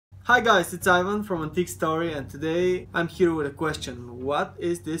Hi guys, it's Ivan from Antique Story, and today I'm here with a question. What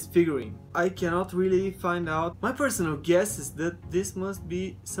is this figurine? I cannot really find out. My personal guess is that this must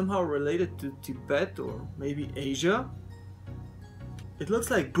be somehow related to Tibet or maybe Asia. It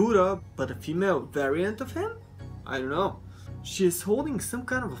looks like Buddha, but a female variant of him? I don't know. She is holding some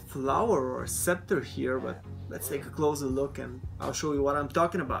kind of a flower or a scepter here, but let's take a closer look and I'll show you what I'm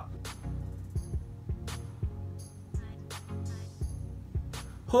talking about.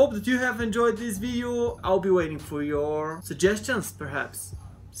 Hope that you have enjoyed this video. I'll be waiting for your suggestions perhaps.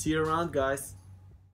 See you around, guys.